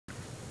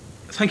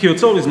Thank you.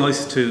 It's always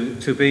nice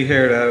to be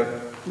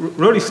here.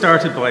 Really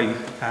started by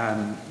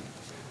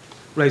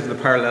raising the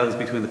parallels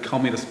between the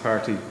Communist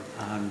Party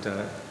and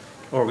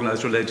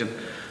organised religion.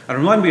 And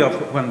remind me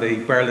of when the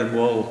Berlin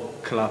Wall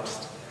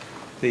collapsed.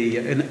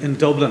 In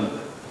Dublin,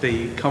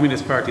 the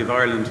Communist Party of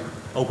Ireland,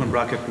 open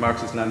bracket,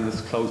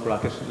 Marxist-Leninist, close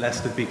bracket,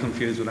 lest it be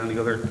confused with any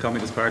other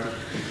communist party,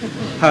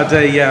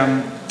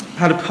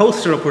 had a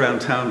poster up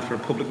around town for a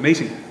public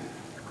meeting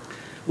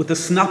with the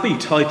snappy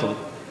title,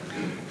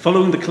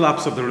 "Following the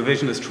collapse of the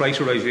revisionist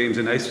traitor regimes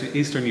in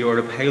Eastern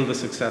Europe, hail the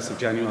success of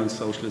genuine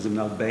socialism in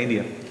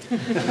Albania."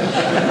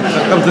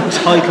 That was the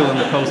title on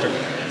the poster.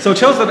 So it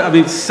shows that, I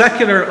mean,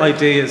 secular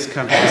ideas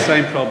can have the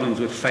same problems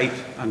with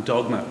faith and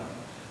dogma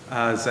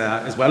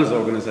as well as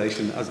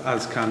organisation,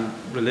 as can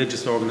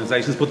religious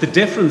organisations. But the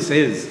difference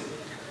is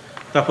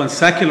that when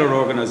secular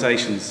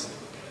organisations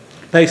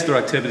base their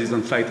activities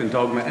on faith and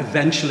dogma,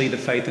 eventually the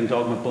faith and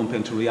dogma bump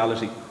into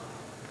reality.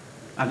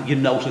 And you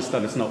notice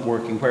that it's not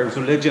working, whereas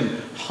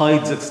religion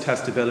hides its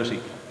testability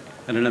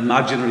in an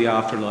imaginary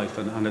afterlife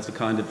and as a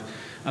kind of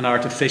an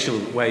artificial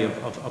way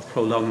of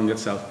prolonging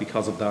itself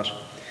because of that.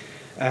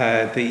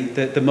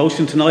 The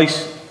motion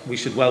tonight, we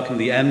should welcome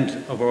the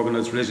end of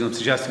organised religion. I'm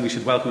suggesting we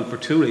should welcome it for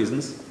two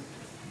reasons.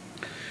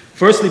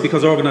 Firstly,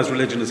 because organised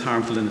religion is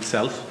harmful in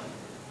itself.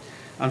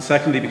 And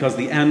secondly, because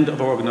the end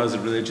of organised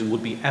religion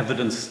would be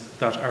evidence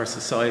that our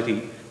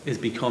society is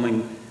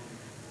becoming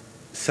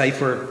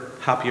safer,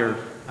 happier,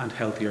 and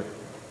healthier.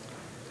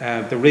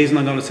 The reason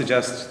I'm going to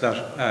suggest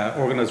that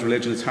organised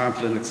religion is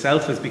harmful in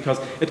itself is because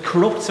it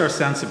corrupts our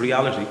sense of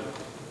reality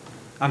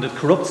and it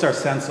corrupts our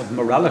sense of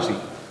morality.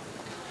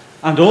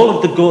 And all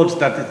of the good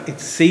that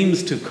it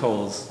seems to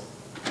cause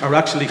are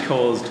actually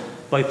caused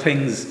by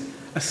things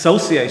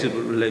associated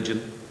with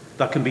religion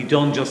that can be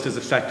done just as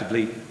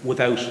effectively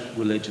without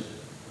religion.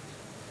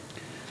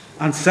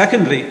 And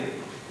secondly,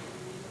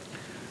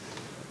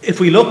 if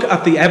we look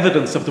at the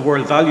evidence of the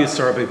World Values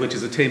Survey, which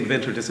is a team of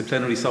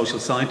interdisciplinary social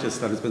scientists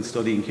that has been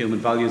studying human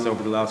values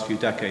over the last few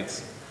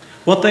decades,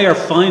 what they are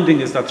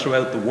finding is that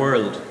throughout the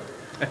world,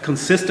 a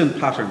consistent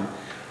pattern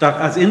that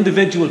as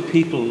individual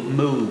people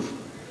move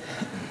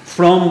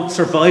from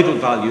survival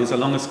values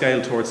along a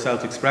scale towards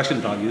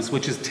self-expression values,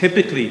 which is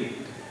typically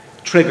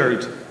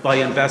triggered by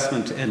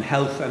investment in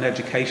health and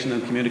education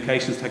and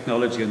communications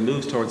technology and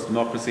moves towards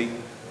democracy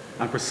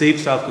and perceived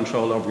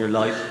self-control over your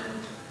life,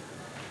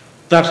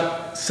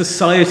 that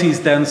societies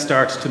then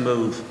start to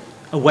move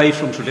away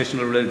from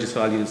traditional religious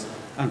values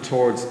and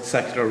towards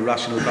secular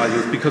rational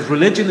values, because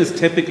religion is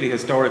typically,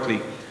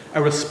 historically,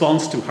 a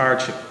response to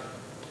hardship.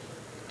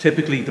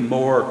 Typically, the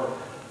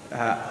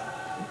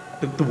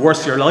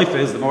worse your life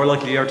is, the more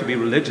likely you are to be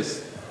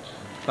religious.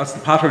 That's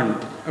the pattern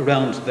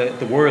around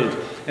the world.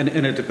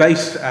 In a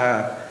debate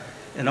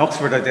in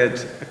Oxford I did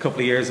a couple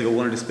of years ago,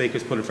 one of the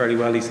speakers put it very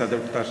well. He said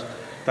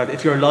that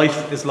if your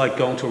life is like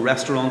going to a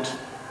restaurant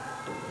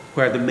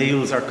where the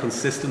meals are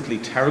consistently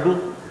terrible,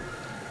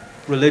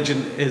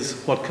 religion is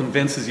what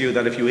convinces you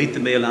that if you eat the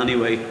meal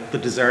anyway, the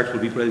dessert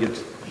will be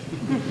brilliant.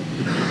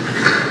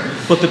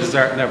 But the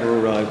dessert never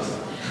arrives.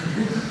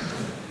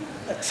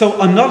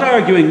 So I'm not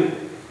arguing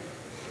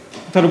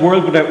that a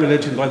world without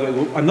religion, by the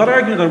way, I'm not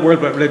arguing that a world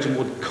without religion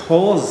would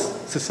cause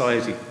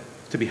society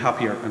to be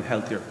happier and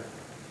healthier.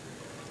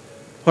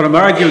 What I'm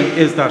arguing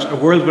is that a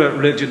world without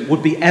religion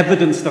would be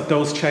evidence that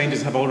those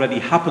changes have already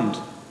happened.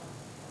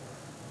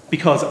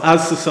 Because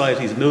as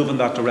societies move in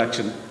that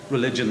direction,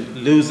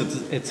 religion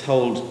loses its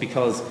hold,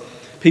 because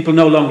people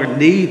no longer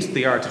need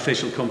the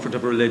artificial comfort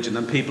of religion,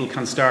 and people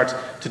can start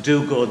to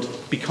do good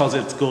because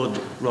it's good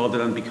rather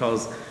than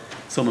because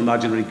some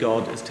imaginary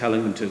God is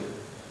telling them to.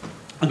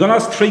 I'm going to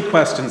ask three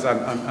questions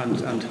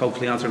and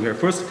hopefully answer them here.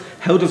 First,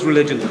 how does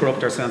religion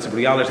corrupt our sense of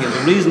reality? And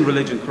the reason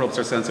religion corrupts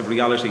our sense of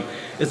reality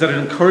is that it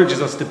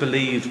encourages us to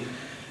believe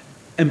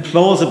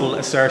implausible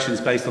assertions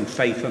based on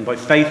faith. And by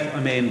faith, I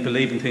mean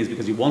believing things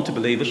because you want to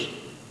believe it.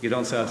 You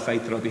don't say, I have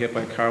faith that I'll be hit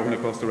by a car when I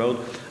cross the road.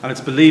 And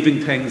it's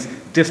believing things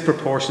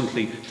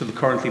disproportionately to the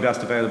currently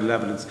best available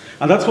evidence.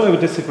 And that's why I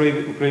would agree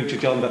with you,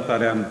 John,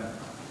 that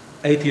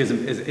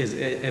atheism is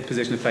a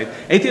position of faith.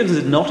 Atheism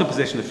is not a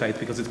position of faith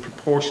because it's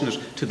proportionate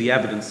to the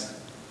evidence.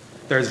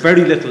 There is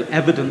very little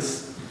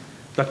evidence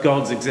that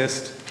gods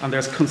exist, and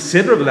there's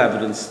considerable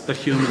evidence that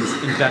humans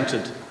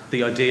invented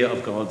the idea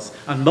of gods.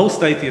 And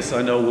most atheists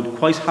I know would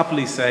quite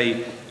happily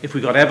say, if we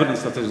got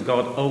evidence that there's a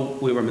God, oh,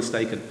 we were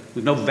mistaken.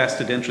 We've no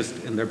vested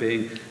interest in there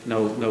being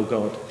no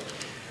God.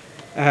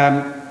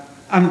 And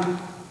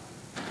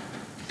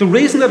the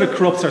reason that it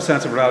corrupts our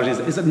sense of reality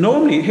is that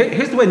normally,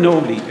 here's the way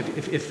normally,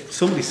 if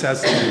somebody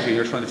says something to you,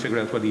 you're trying to figure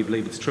out whether you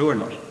believe it's true or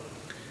not,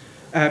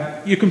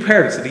 you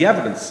compare it to the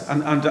evidence,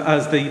 and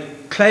as the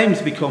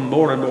claims become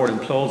more and more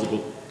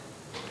implausible,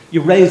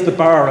 you raise the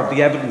bar of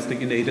the evidence that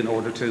you need in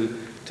order to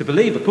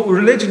believe it. But with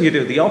religion you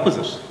do the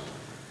opposite.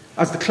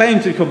 As the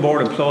claims become more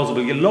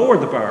implausible, you lower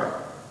the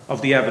bar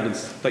of the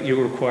evidence that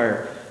you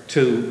require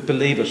to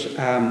believe it.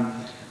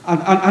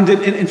 And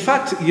in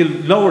fact, you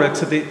lower it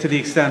to the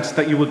extent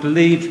that you would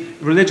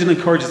believe, religion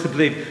encourages to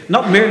believe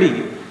not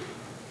merely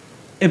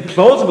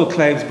implausible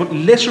claims, but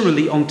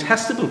literally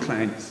untestable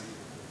claims.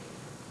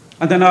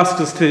 And then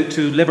asks us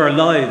to live our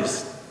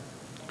lives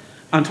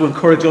and to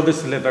encourage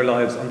others to live their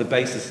lives on the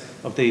basis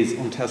of these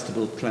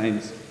untestable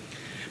claims.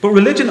 But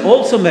religion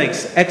also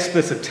makes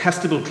explicit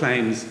testable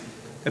claims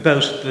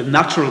about the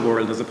natural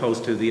world as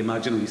opposed to the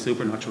imaginary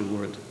supernatural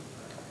world.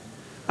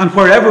 And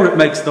wherever it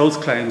makes those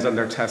claims and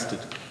they're tested,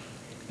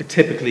 it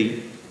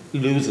typically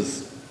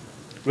loses.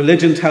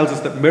 Religion tells us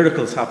that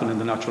miracles happen in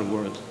the natural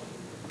world,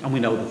 and we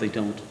know that they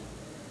don't.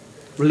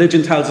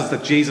 Religion tells us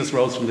that Jesus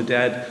rose from the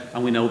dead,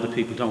 and we know that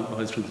people don't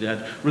rise from the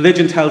dead.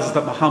 Religion tells us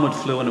that Muhammad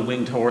flew on a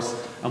winged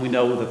horse, and we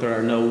know that there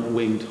are no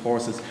winged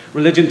horses.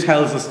 Religion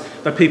tells us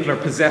that people are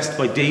possessed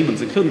by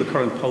demons, including the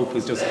current Pope,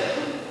 who's just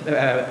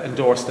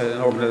endorsed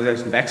an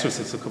organisation of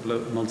exorcists a couple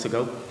of months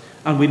ago,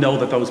 and we know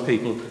that those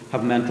people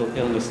have mental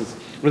illnesses.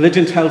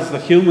 Religion tells us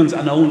that humans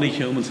and only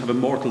humans have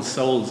immortal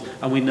souls,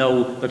 and we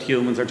know that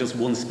humans are just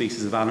one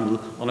species of animal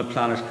on a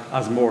planet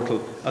as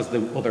mortal as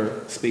the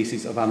other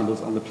species of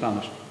animals on the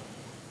planet.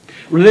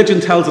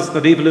 Religion tells us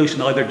that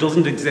evolution either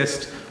doesn't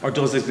exist or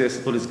does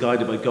exist but is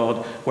guided by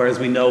God, whereas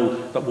we know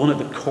that one of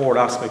the core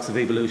aspects of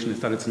evolution is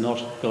that it's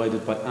not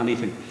guided by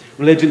anything.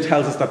 Religion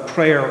tells us that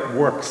prayer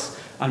works,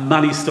 and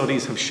many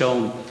studies have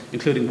shown,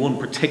 including one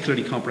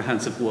particularly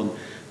comprehensive one,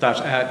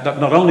 that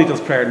not only does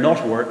prayer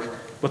not work,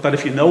 but that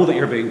if you know that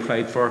you're being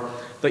prayed for,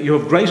 that you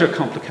have greater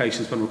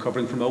complications when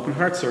recovering from open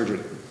heart surgery.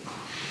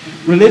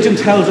 Religion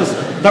tells us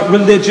that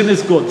religion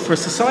is good for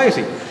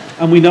society,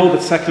 and we know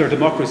that secular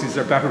democracies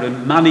are better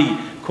in many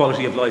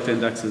quality of life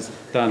indexes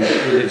than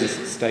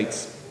religious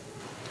states.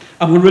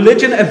 And when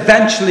religion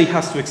eventually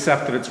has to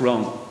accept that it's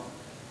wrong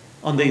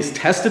on these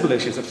testable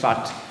issues of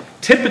fact,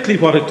 typically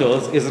what it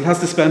does is it has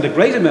to spend a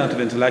great amount of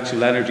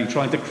intellectual energy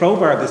trying to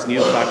crowbar this new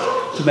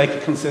fact to make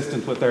it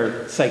consistent with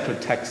their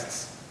sacred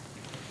texts.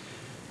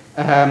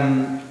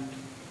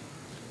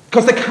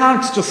 Because they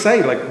can't just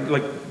say,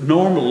 like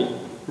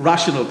normal,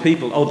 rational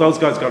people, oh, those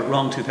guys got it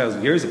wrong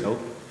 2,000 years ago.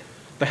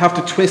 They have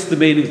to twist the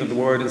meanings of the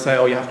word and say,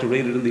 oh, you have to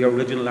read it in the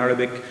original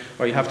Arabic,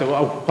 or you have to,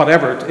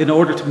 whatever, in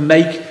order to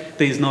make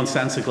these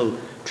nonsensical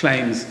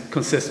claims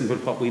consistent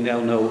with what we now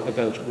know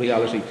about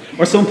reality.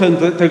 Or sometimes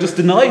they're just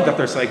denied that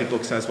their sacred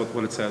book says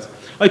what it says.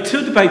 I had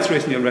two debates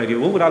recently on radio,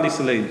 one with Ali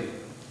Salim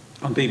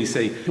on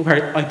BBC,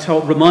 where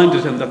I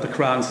reminded him that the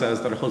Quran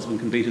says that a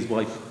husband can beat his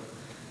wife,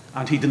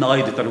 and he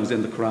denied that it was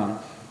in the Quran.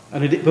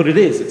 But it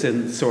is, it's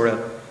in Surah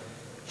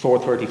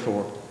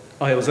 434.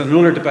 I was in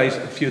another debate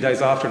a few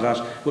days after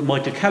that with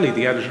Michael Kelly,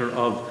 the editor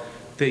of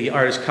the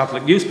Irish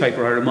Catholic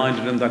newspaper. I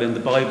reminded him that in the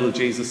Bible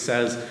Jesus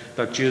says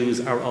that Jews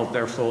are of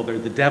their father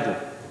the devil.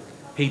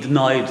 He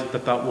denied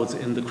that that was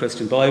in the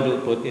Christian Bible,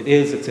 but it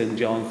is, it's in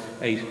John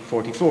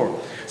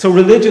 8:44. So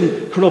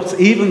religion corrupts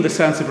even the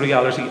sense of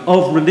reality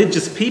of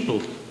religious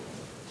people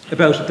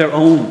about their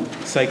own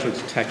sacred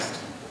text.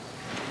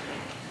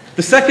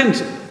 The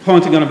second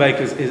point I'm going to make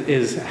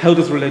is how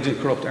does religion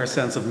corrupt our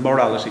sense of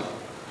morality?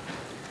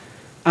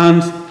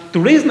 And the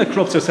reason it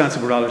corrupts our sense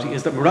of morality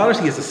is that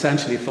morality is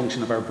essentially a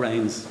function of our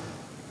brains.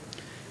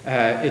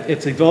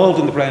 It's evolved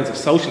in the brains of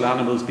social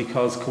animals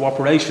because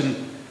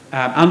cooperation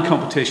and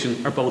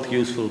competition are both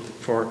useful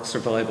for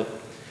survival.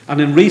 And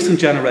in recent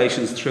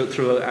generations,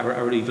 through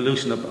our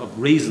evolution of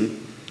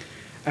reason,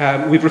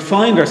 we've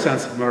refined our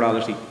sense of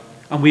morality,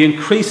 and we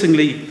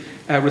increasingly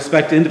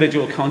respect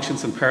individual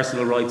conscience and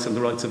personal rights and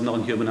the rights of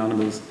non-human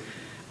animals.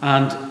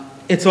 And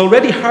it's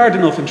already hard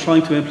enough in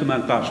trying to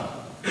implement that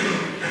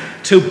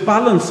to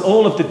balance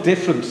all of the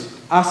different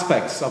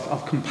aspects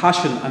of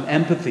compassion and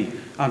empathy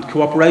and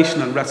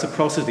cooperation and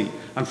reciprocity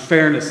and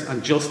fairness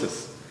and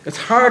justice. It's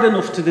hard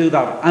enough to do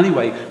that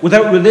anyway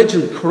without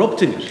religion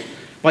corrupting it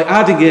by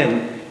adding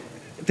in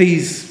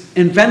these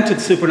invented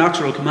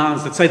supernatural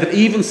commands that say that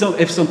even so,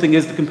 if something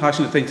is the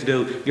compassionate thing to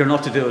do, you're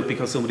not to do it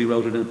because somebody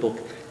wrote it in a book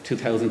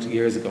 2,000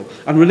 years ago.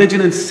 And religion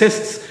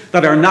insists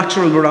that our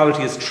natural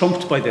morality is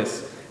trumped by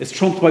this. It's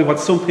trumped by what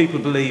some people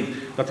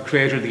believe that the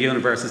creator of the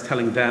universe is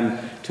telling them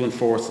to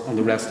enforce on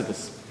the rest of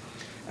us.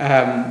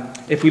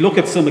 If we look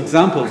at some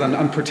examples,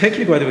 and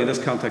particularly, by the way, in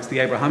this context, the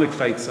Abrahamic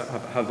faiths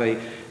have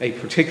a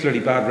particularly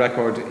bad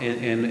record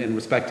in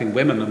respecting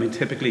women. I mean,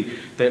 typically,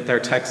 their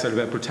texts are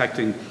about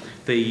protecting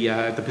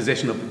the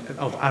position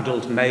of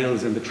adult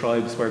males in the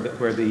tribes where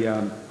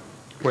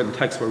the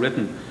texts were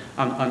written.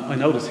 And I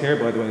notice here,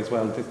 by the way, as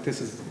well,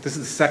 this is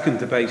the second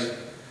debate,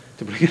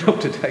 to bring it up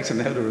to date and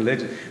now to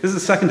religion. This is the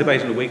second debate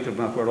in a week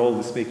where all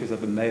the speakers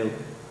have been male.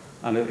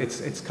 And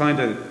it's kind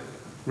of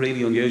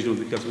really unusual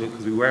because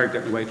we were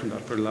getting away from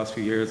that for the last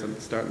few years, and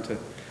it's starting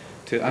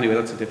to anyway,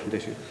 that's a different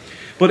issue.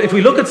 But if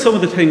we look at some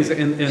of the things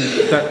in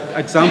the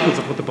examples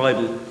of what the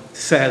Bible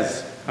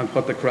says and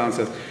what the Quran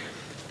says,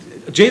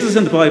 Jesus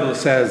in the Bible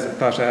says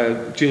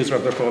that Jews are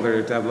of their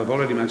father the devil. I've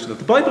already mentioned that.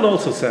 The Bible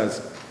also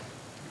says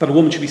that a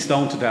woman should be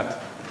stoned to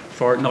death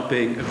for not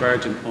being a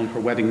virgin on her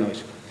wedding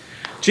night.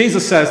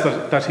 Jesus says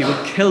that he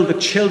will kill the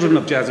children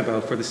of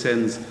Jezebel for the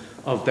sins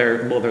of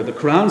their mother. The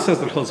Quran says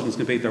that husbands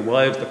can beat their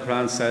wives. The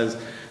Quran says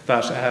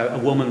that a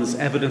woman's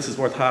evidence is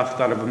worth half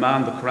that of a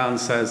man. The Quran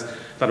says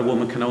that a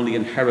woman can only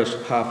inherit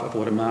half of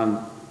what a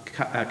man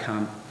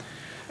can.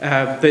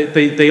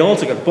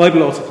 The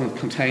Bible also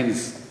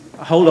contains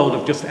a whole load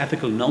of just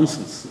ethical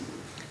nonsense.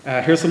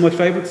 Here's some of my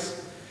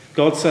favourites.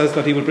 God says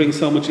that he will bring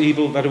so much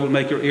evil that it will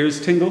make your ears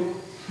tingle.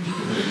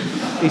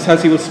 He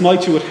says he will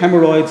smite you with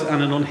hemorrhoids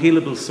and an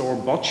unhealable sore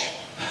botch.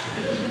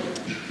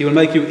 He will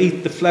make you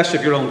eat the flesh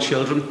of your own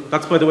children.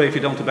 That's, by the way, if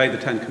you don't obey the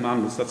 10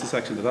 Commandments. That's the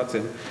section that that's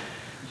in.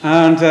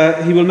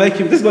 And he will make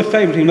you, this is my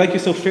favourite, he will make you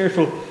so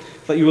fearful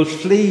that you will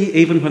flee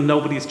even when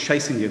nobody is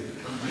chasing you.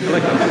 I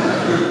like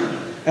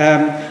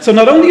that. So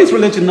not only is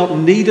religion not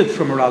needed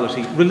for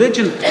morality,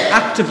 religion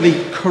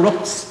actively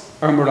corrupts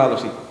our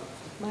morality.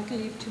 Michael,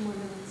 you have 2 more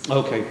minutes.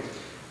 Okay.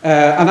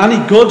 And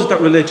any good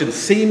that religion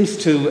seems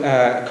to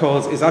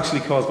cause is actually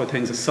caused by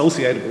things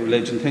associated with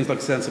religion, things like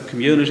a sense of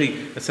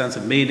community, a sense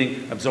of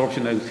meaning,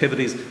 absorption of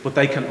activities, but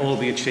they can all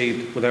be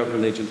achieved without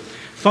religion.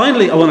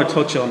 Finally, I want to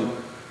touch on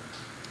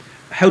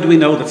how do we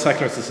know that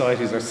secular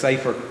societies are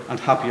safer and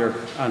happier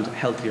and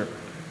healthier?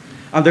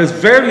 And there's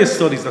various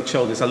studies that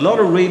show this, a lot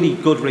of really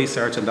good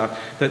research on that.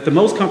 The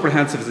most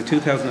comprehensive is a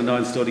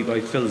 2009 study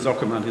by Phil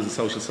Zuckerman, who's a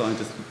social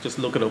scientist, just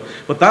look it up.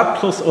 But that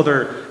plus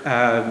other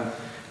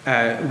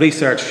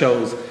research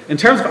shows, in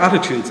terms of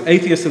attitudes,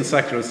 atheists and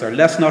secularists are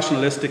less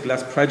nationalistic,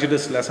 less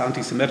prejudiced, less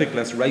anti-Semitic,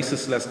 less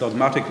racist, less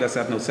dogmatic, less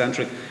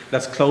ethnocentric,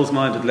 less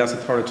closed-minded, less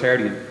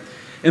authoritarian.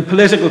 In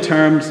political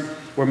terms,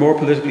 we're more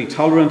politically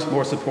tolerant,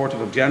 more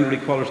supportive of gender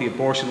equality,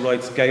 abortion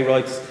rights, gay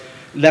rights,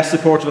 less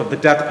supportive of the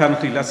death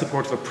penalty, less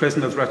supportive of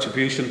prison as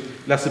retribution,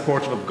 less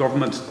supportive of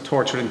government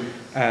torturing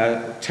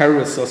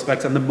terrorist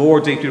suspects, and the more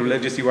deeply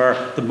religious you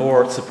are, the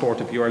more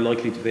supportive you are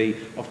likely to be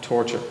of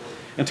torture.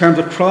 In terms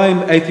of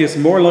crime, atheists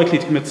are more likely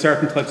to commit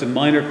certain types of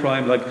minor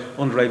crime like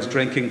underage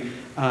drinking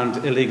and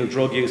illegal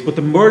drug use, but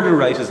the murder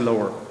rate is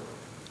lower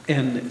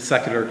in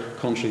secular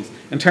countries.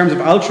 In terms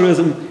of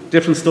altruism,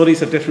 different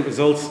studies have different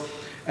results,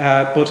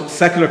 but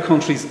secular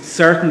countries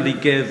certainly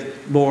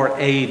give more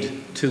aid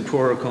to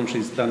poorer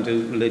countries than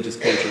do religious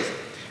countries.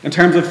 In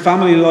terms of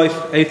family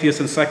life,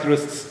 atheists and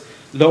secularists,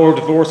 lower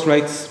divorce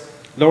rates,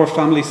 lower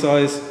family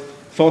size,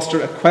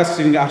 foster a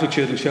questioning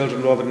attitude in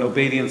children rather than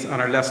obedience,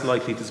 and are less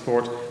likely to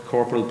support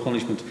corporal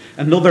punishment.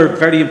 Another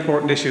very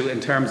important issue in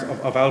terms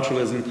of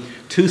altruism,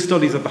 2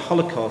 studies of the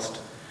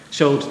Holocaust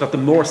showed that the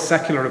more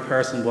secular a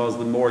person was,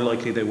 the more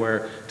likely they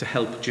were to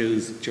help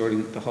Jews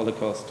during the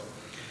Holocaust.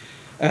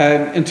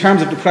 In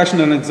terms of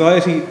depression and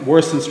anxiety,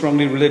 worse in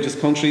strongly religious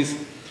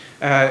countries.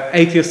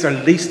 Atheists are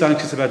least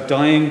anxious about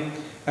dying.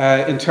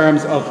 In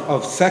terms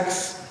of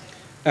sex,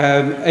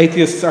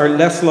 atheists are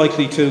less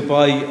likely to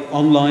buy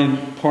online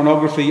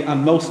pornography,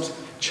 and most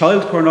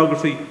child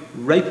pornography,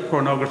 rape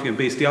pornography and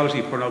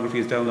bestiality pornography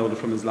is downloaded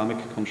from Islamic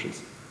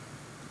countries.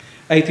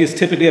 Atheists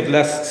typically have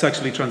less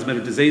sexually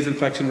transmitted disease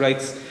infection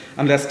rates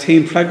and less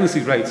teen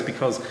pregnancy rates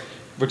because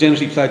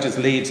virginity pledges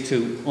lead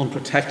to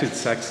unprotected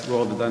sex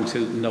rather than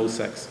to no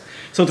sex.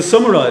 So to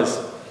summarise,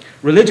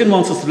 religion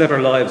wants us to live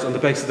our lives on the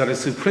basis that a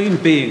supreme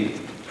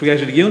being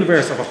created a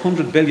universe of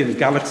 100 billion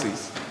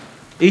galaxies,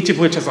 each of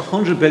which has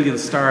 100 billion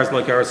stars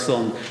like our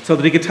sun, so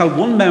that he could tell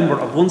one member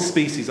of one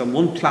species on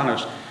one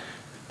planet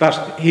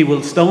that he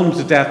will stone him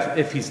to death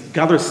if he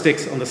gathers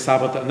sticks on the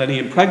Sabbath, and then he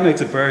impregnates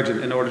a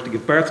virgin in order to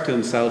give birth to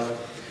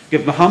himself,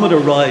 give Muhammad a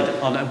ride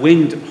on a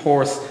winged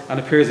horse, and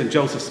appears in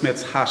Joseph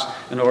Smith's hat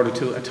in order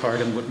to attire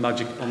him with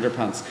magic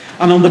underpants.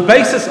 And on the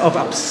basis of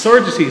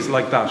absurdities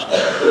like that,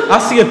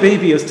 Asia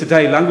Bibi is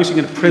today languishing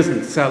in a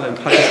prison cell in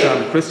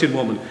Pakistan, a Christian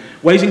woman,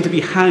 waiting to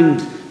be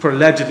hanged for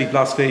allegedly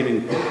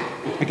blaspheming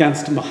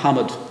against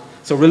Muhammad.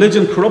 So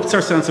religion corrupts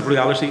our sense of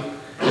reality,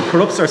 it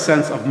corrupts our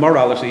sense of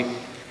morality,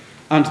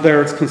 and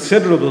there is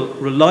considerable,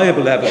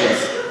 reliable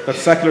evidence that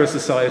secular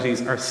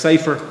societies are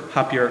safer,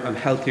 happier and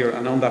healthier,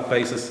 and on that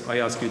basis I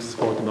ask you to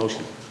support the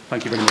motion.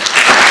 Thank you very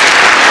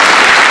much.